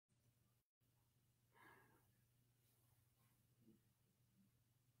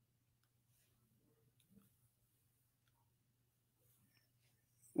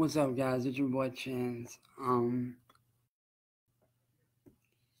What's up, guys? It's your boy Chance.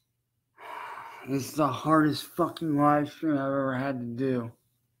 This is the hardest fucking live stream I've ever had to do.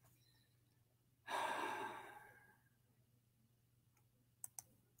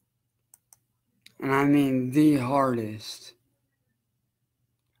 And I mean the hardest.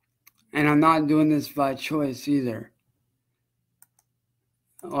 And I'm not doing this by choice either.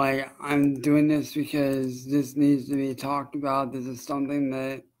 Like, I'm doing this because this needs to be talked about. This is something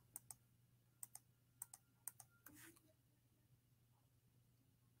that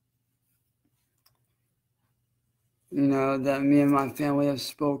that me and my family have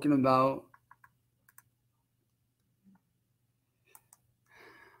spoken about.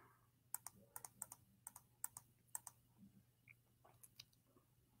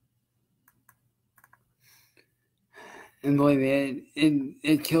 And believe me,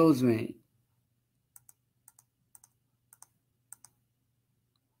 it kills me.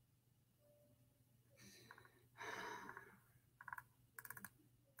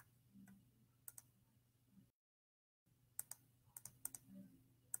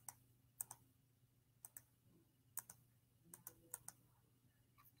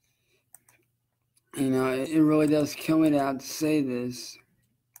 It really does kill me to have to say this.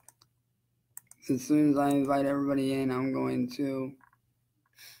 As soon as I invite everybody in, I'm going to,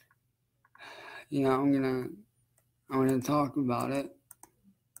 I'm gonna talk about it.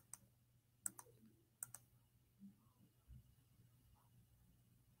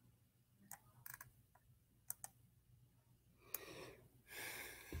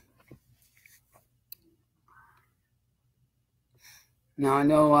 Now, I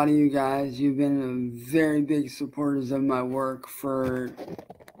know a lot of you guys, you've been very big supporters of my work for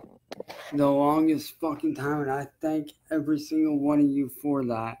the longest fucking time, and I thank every single one of you for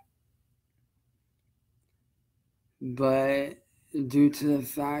that. But due to the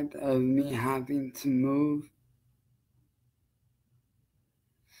fact of me having to move,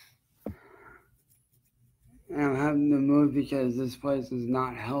 and I'm having to move because this place is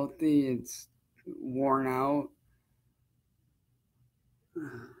not healthy, it's worn out.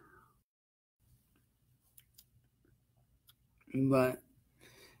 But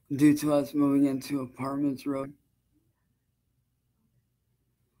due to us moving into apartments road,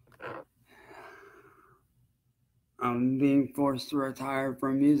 I'm being forced to retire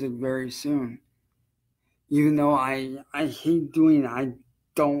from music very soon. Even though I hate doing it, I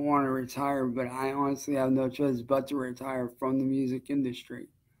don't want to retire, but I honestly have no choice but to retire from the music industry.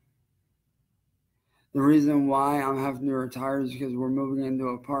 The reason why I'm having to retire is because we're moving into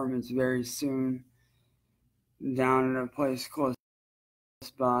apartments very soon down at a place close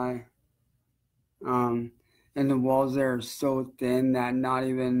by. And the walls there are so thin that not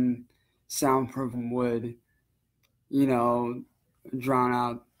even soundproof would, drown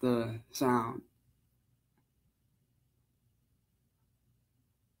out the sound.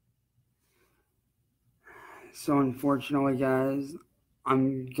 So unfortunately, guys,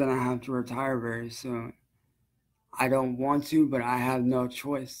 I'm gonna have to retire very soon. I don't want to, but I have no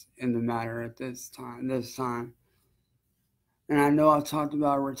choice in the matter at this time. And I know I've talked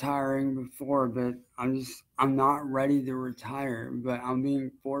about retiring before, but I'm not ready to retire, but I'm being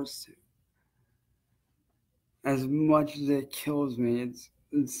forced to. As much as it kills me,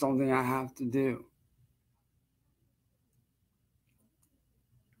 it's something I have to do.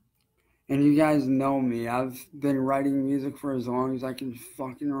 And you guys know me. I've been writing music for as long as I can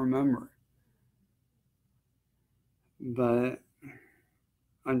fucking remember. But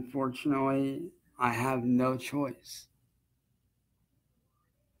unfortunately, I have no choice.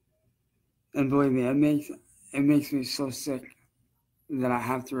 And believe me, it makes me so sick that I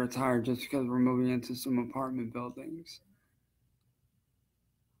have to retire just because we're moving into some apartment buildings.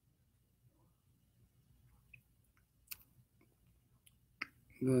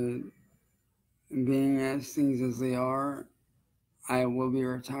 But being as things as they are, I will be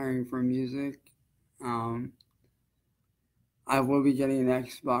retiring from music. I will be getting an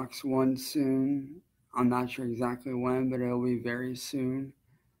Xbox One soon. I'm not sure exactly when, but it'll be very soon.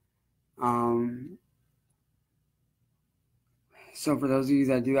 So for those of you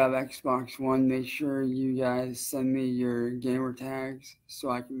that do have Xbox One, make sure you guys send me your gamer tags so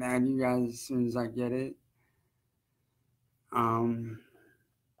I can add you guys as soon as I get it.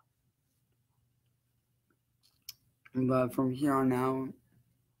 But from here on out,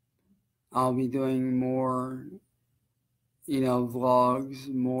 I'll be doing more,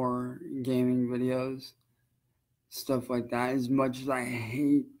 vlogs, more gaming videos, stuff like that. As much as I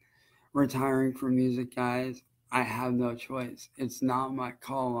hate retiring from music, guys, I have no choice. It's not my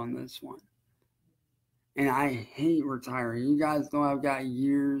call on this one. And I hate retiring. You guys know I've got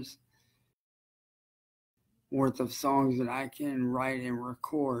years worth of songs that I can write and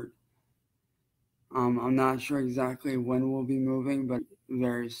record. I'm not sure exactly when we'll be moving, but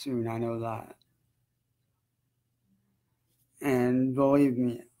very soon, I know that. And believe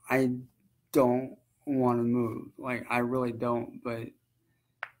me, I don't want to move. Like, I really don't, but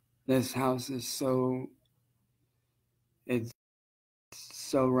this house is it's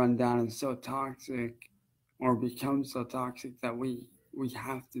so run down and so toxic, or becomes so toxic, that we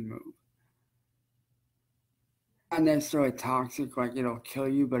have to move. Not necessarily toxic, like it'll kill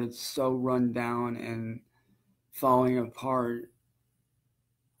you, but it's so run down and falling apart,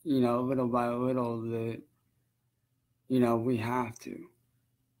 little by little, that, we have to.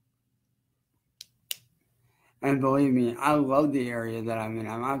 And believe me, I love the area that I'm in.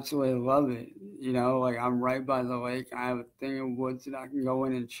 I absolutely love it. Like, I'm right by the lake. I have a thing of woods that I can go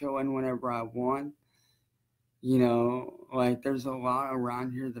in and chill in whenever I want. Like, there's a lot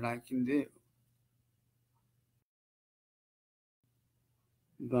around here that I can do.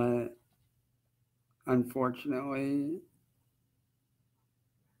 But unfortunately,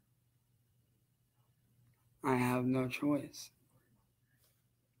 I have no choice.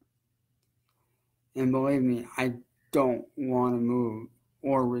 And believe me, I don't want to move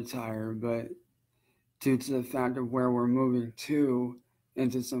or retire, but due to the fact of where we're moving to,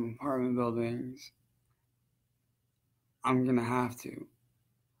 into some apartment buildings, I'm going to have to.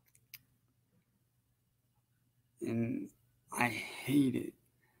 And I hate it.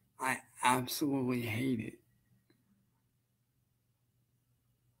 I absolutely hate it.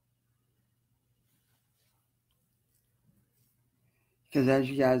 Because as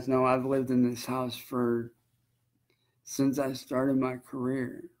you guys know, I've lived in this house since I started my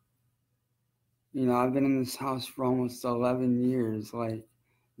career. I've been in this house for almost 11 years. Like,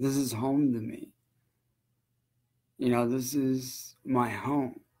 this is home to me. This is my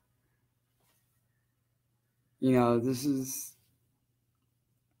home. This is,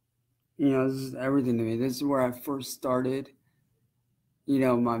 this is everything to me. This is where I first started,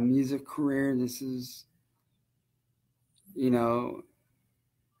 my music career. This is,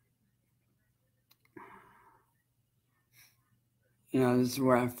 this is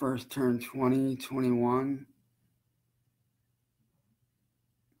where I first turned 20, 21.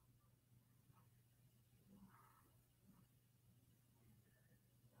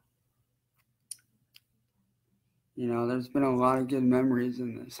 There's been a lot of good memories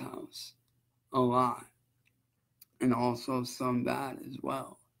in this house. A lot. And also some bad as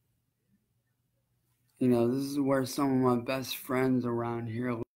well. This is where some of my best friends around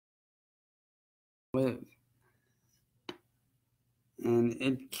here live. And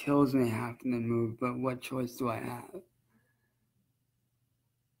it kills me having to move, but what choice do I have?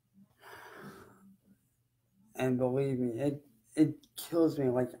 And believe me, it kills me.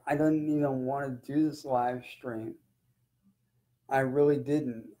 Like, I didn't even want to do this live stream. I really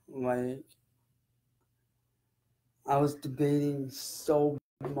didn't. Like, I was debating so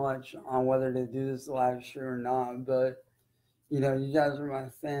much on whether to do this live stream or not, but you guys are my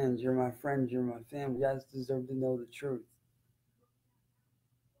fans, you're my friends, you're my family. You guys deserve to know the truth.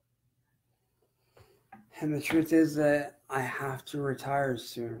 And the truth is that I have to retire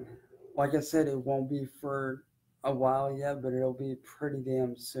soon. Like I said, it won't be for a while yet, but it'll be pretty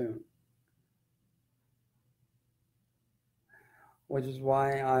damn soon. Which is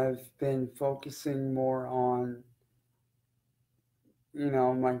why I've been focusing more on,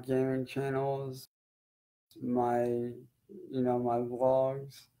 my gaming channels, my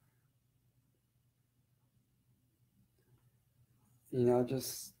vlogs,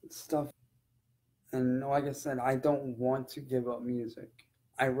 just stuff. And like I said, I don't want to give up music.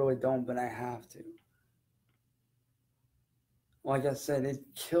 I really don't, but I have to. Like I said, it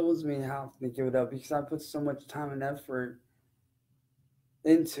kills me having to give it up because I put so much time and effort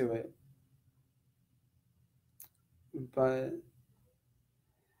into it. But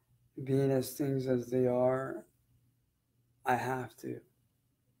being as things as they are, I have to.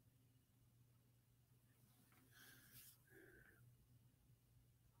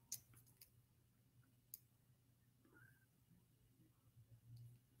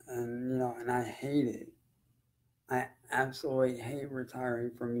 And and I hate it. I absolutely hate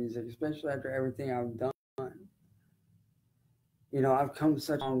retiring from music, especially after everything I've done. I've come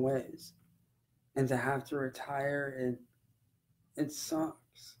such long ways, and to have to retire, it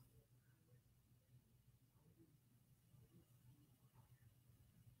sucks.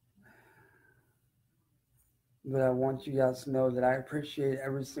 But I want you guys to know that I appreciate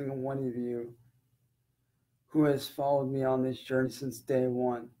every single one of you who has followed me on this journey since day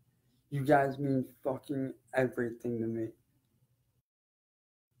one. You guys mean fucking everything to me.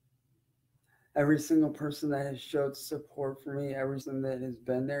 Every single person that has showed support for me, everything that has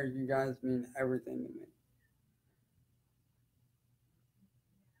been there, you guys mean everything to me.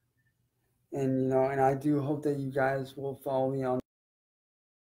 And and I do hope that you guys will follow me on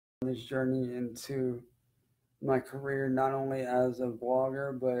this journey into my career, not only as a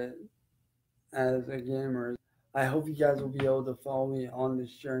vlogger, but as a gamer. I hope you guys will be able to follow me on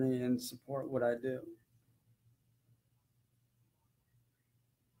this journey and support what I do.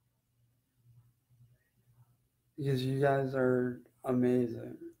 Because you guys are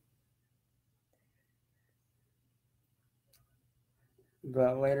amazing.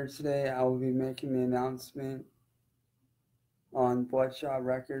 But later today, I will be making the announcement on Bloodshot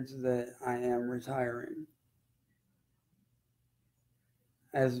Records that I am retiring.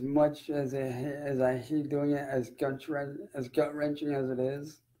 As much as I hate doing it, as gut wrenching as it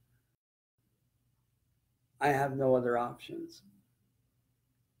is, I have no other options.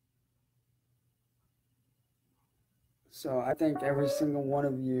 So I thank every single one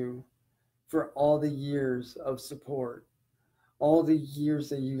of you for all the years of support, all the years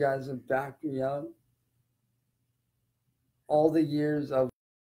that you guys have backed me up, all the years of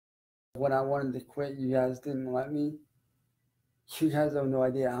when I wanted to quit, you guys didn't let me. You guys have no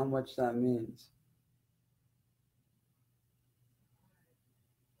idea how much that means.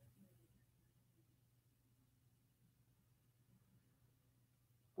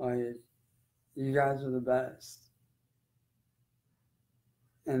 Like, you guys are the best.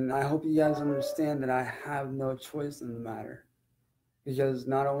 And I hope you guys understand that I have no choice in the matter. Because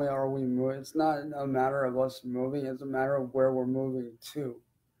not only are we moving, it's not a matter of us moving, it's a matter of where we're moving to.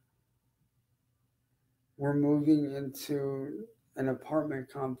 We're moving into an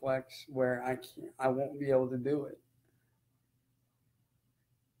apartment complex where I won't be able to do it.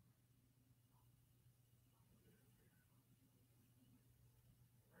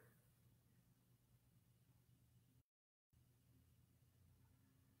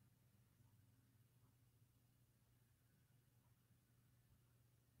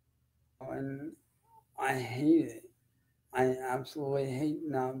 And I hate it. I absolutely hate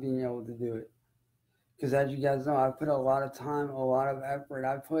not being able to do it. Because as you guys know, I put a lot of time, a lot of effort.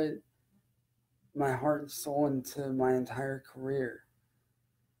 I put my heart and soul into my entire career.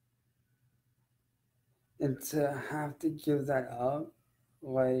 And to have to give that up,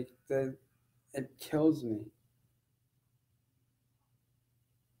 like, that, it kills me.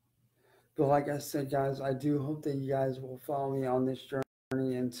 But like I said, guys, I do hope that you guys will follow me on this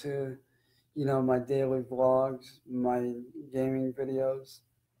journey into, my daily vlogs, my gaming videos.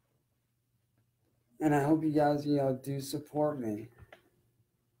 And I hope you guys, do support me.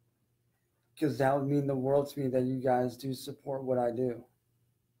 Because that would mean the world to me that you guys do support what I do.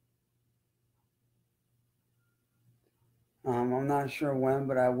 I'm not sure when,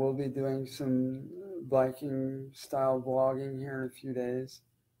 but I will be doing some biking style vlogging here in a few days.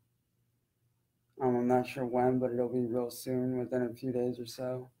 I'm not sure when, but it'll be real soon, within a few days or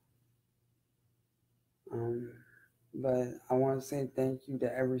so. But I want to say thank you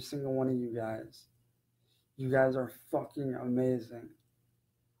to every single one of you guys. You guys are fucking amazing.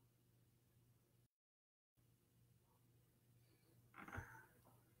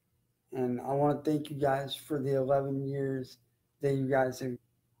 And I want to thank you guys for the 11 years that you guys have.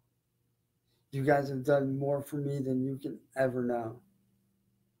 You guys have done more for me than you can ever know.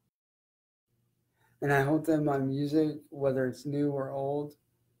 And I hope that my music, whether it's new or old,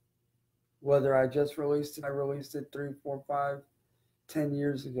 whether I just released it, I released it 3, 4, 5, 10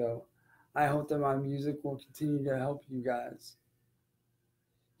 years ago, I hope that my music will continue to help you guys.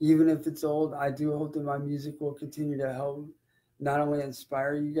 Even if it's old, I do hope that my music will continue to help not only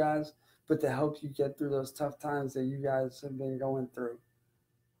inspire you guys, but to help you get through those tough times that you guys have been going through.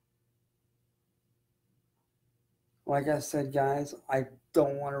 Like I said, guys, I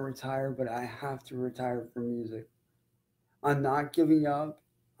don't want to retire, but I have to retire from music. I'm not giving up.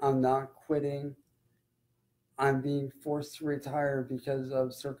 I'm not quitting. I'm being forced to retire because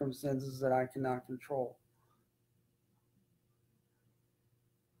of circumstances that I cannot control.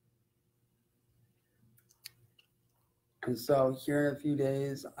 And so here in a few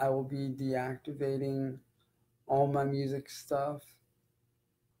days, I will be deactivating all my music stuff.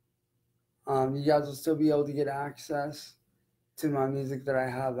 You guys will still be able to get access to my music that I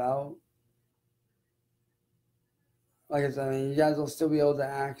have out. Like I said, you guys will still be able to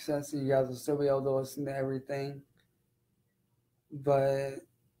access it. You guys will still be able to listen to everything. But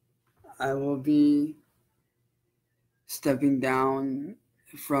I will be stepping down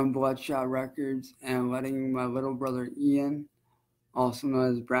from Bloodshot Records and letting my little brother Ian also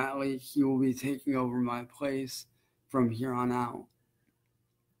known as Bradley. He will be taking over my place from here on out.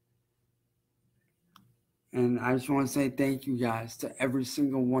 And I just want to say thank you guys to every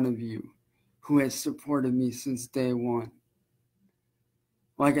single one of you who has supported me since day one.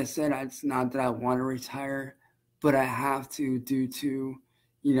 Like I said, it's not that I want to retire, but I have to due to,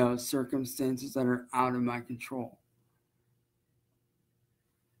 circumstances that are out of my control.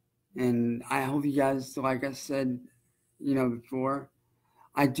 And I hope you guys, like I said, before,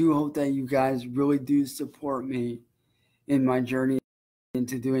 I do hope that you guys really do support me in my journey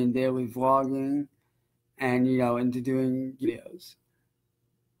into doing daily vlogging and, into doing videos.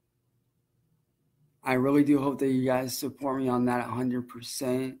 I really do hope that you guys support me on that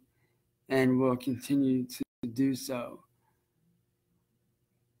 100% and will continue to do so.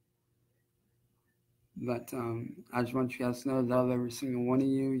 But I just want you guys to know that I love every single one of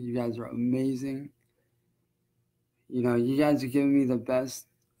you. You guys are amazing. You guys have given me the best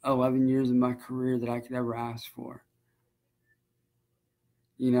 11 years of my career that I could ever ask for.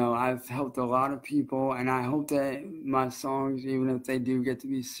 I've helped a lot of people, and I hope that my songs, even if they do get to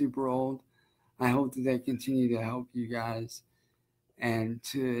be super old, I hope that they continue to help you guys and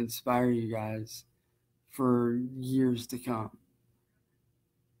to inspire you guys for years to come.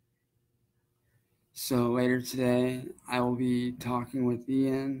 So later today, I will be talking with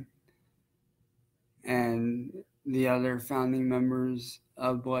Ian and the other founding members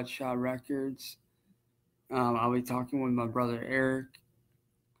of Bloodshot Records. I'll be talking with my brother Eric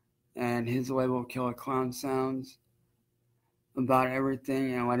and his label Killer Clown Sounds about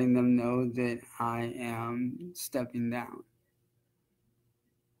everything and letting them know that I am stepping down.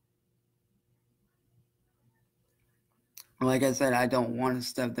 Like I said, I don't want to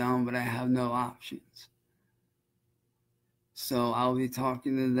step down, but I have no options. So I'll be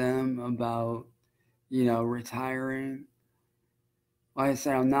talking to them about, retiring. Like I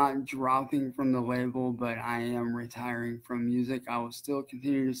said, I'm not dropping from the label, but I am retiring from music. I will still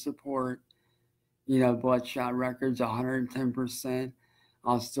continue to support, Bloodshot Records 110%.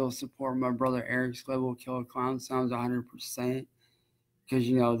 I'll still support my brother Eric's label, Killer Clown Sounds 100%.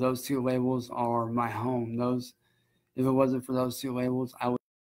 Because, those two labels are my home. If it wasn't for those two labels, I would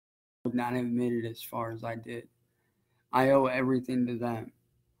not have made it as far as I did. I owe everything to them.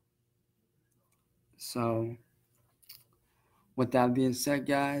 So, with that being said,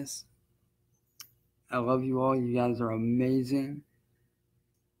 guys, I love you all. You guys are amazing.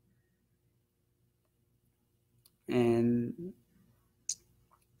 And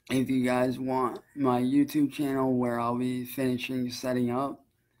if you guys want my YouTube channel where I'll be finishing setting up,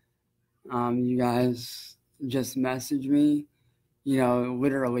 you guys just message me,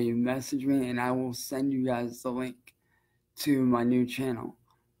 literally message me, and I will send you guys the link to my new channel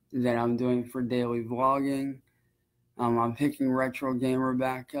that I'm doing for daily vlogging. I'm picking Retro Gamer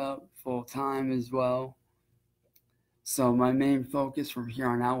back up full time as well. So my main focus from here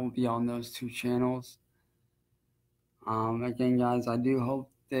on out will be on those two channels. Again, guys, I do hope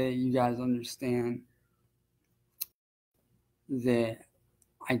that you guys understand that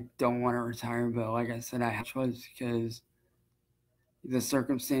I don't want to retire, but like I said, I have a choice because the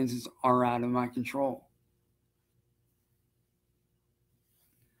circumstances are out of my control.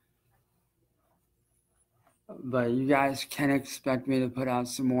 But you guys can expect me to put out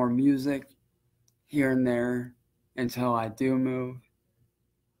some more music here and there until I do move.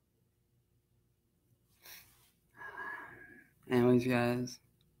 Anyways, guys,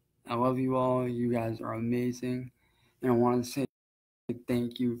 I love you all. You guys are amazing. And I want to say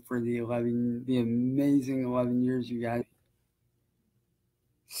thank you for the amazing 11 years you guys.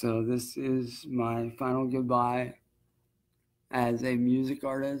 So this is my final goodbye as a music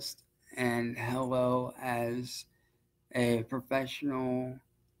artist and hello as a professional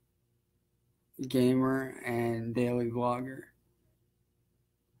gamer and daily vlogger.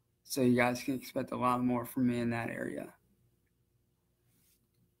 So you guys can expect a lot more from me in that area.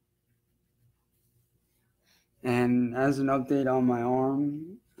 And as an update on my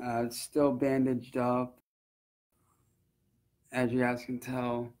arm, it's still bandaged up. As you guys can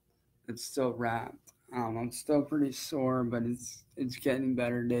tell, it's still wrapped. I'm still pretty sore, but it's getting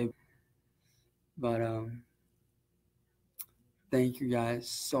better day. But thank you guys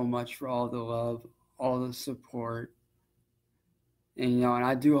so much for all the love, all the support. And and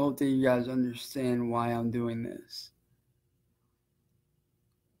I do hope that you guys understand why I'm doing this.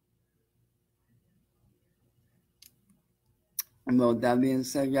 And with that being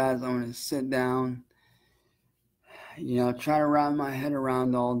said, guys, I'm gonna sit down, try to wrap my head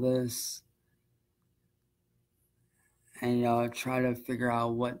around all this and try to figure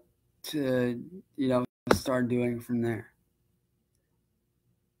out what to start doing from there.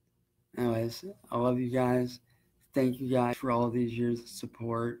 Anyways, I love you guys. Thank you guys for all these years of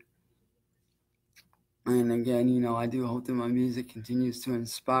support. And again, I do hope that my music continues to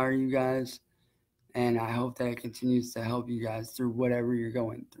inspire you guys. And I hope that it continues to help you guys through whatever you're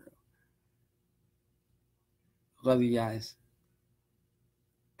going through. Love you guys.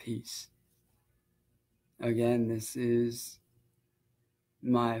 Peace. Again, this is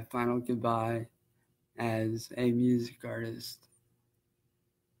my final goodbye as a music artist.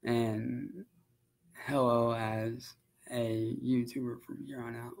 And hello as a YouTuber from here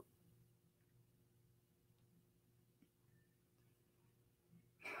on out.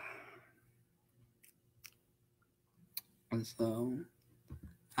 And so,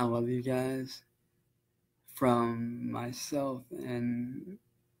 I love you guys from myself and,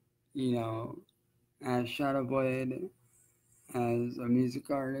 as Shadowblade, as a music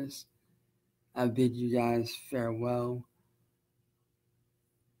artist. I bid you guys farewell.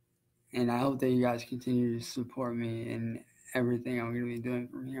 And I hope that you guys continue to support me in everything I'm going to be doing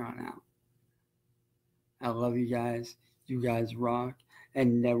from here on out. I love you guys. You guys rock.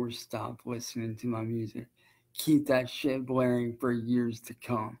 And never stop listening to my music. Keep that shit blaring for years to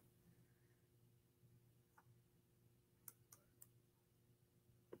come.